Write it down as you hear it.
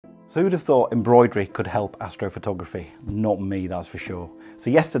So who'd have thought embroidery could help astrophotography? Not me, that's for sure. So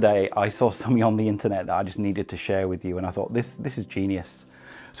yesterday I saw something on the internet that I just needed to share with you, and I thought this is genius.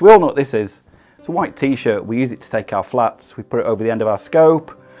 So we all know what this is. It's a white t-shirt. We use it to take our flats. We put it over the end of our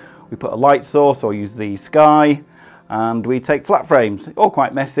scope. We put a light source or use the sky, and we take flat frames. All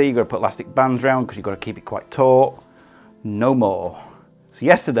quite messy. You've got to put elastic bands around because you've got to keep it quite taut. No more. So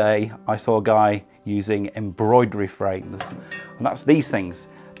yesterday I saw a guy using embroidery frames, and that's these things.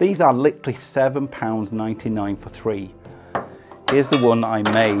 These are literally £7.99 for 3. Here's the one I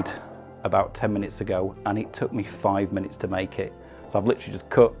made about 10 minutes ago, and it took me 5 minutes to make it. So I've literally just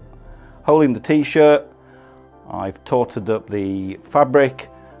cut a hole in the t-shirt, I've tauted up the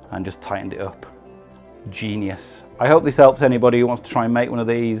fabric and just tightened it up. Genius. I hope this helps anybody who wants to try and make one of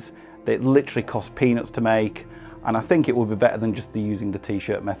these. They literally cost peanuts to make, and I think it will be better than just using the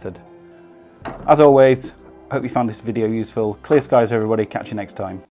t-shirt method. As always, I hope you found this video useful. Clear skies everybody, catch you next time.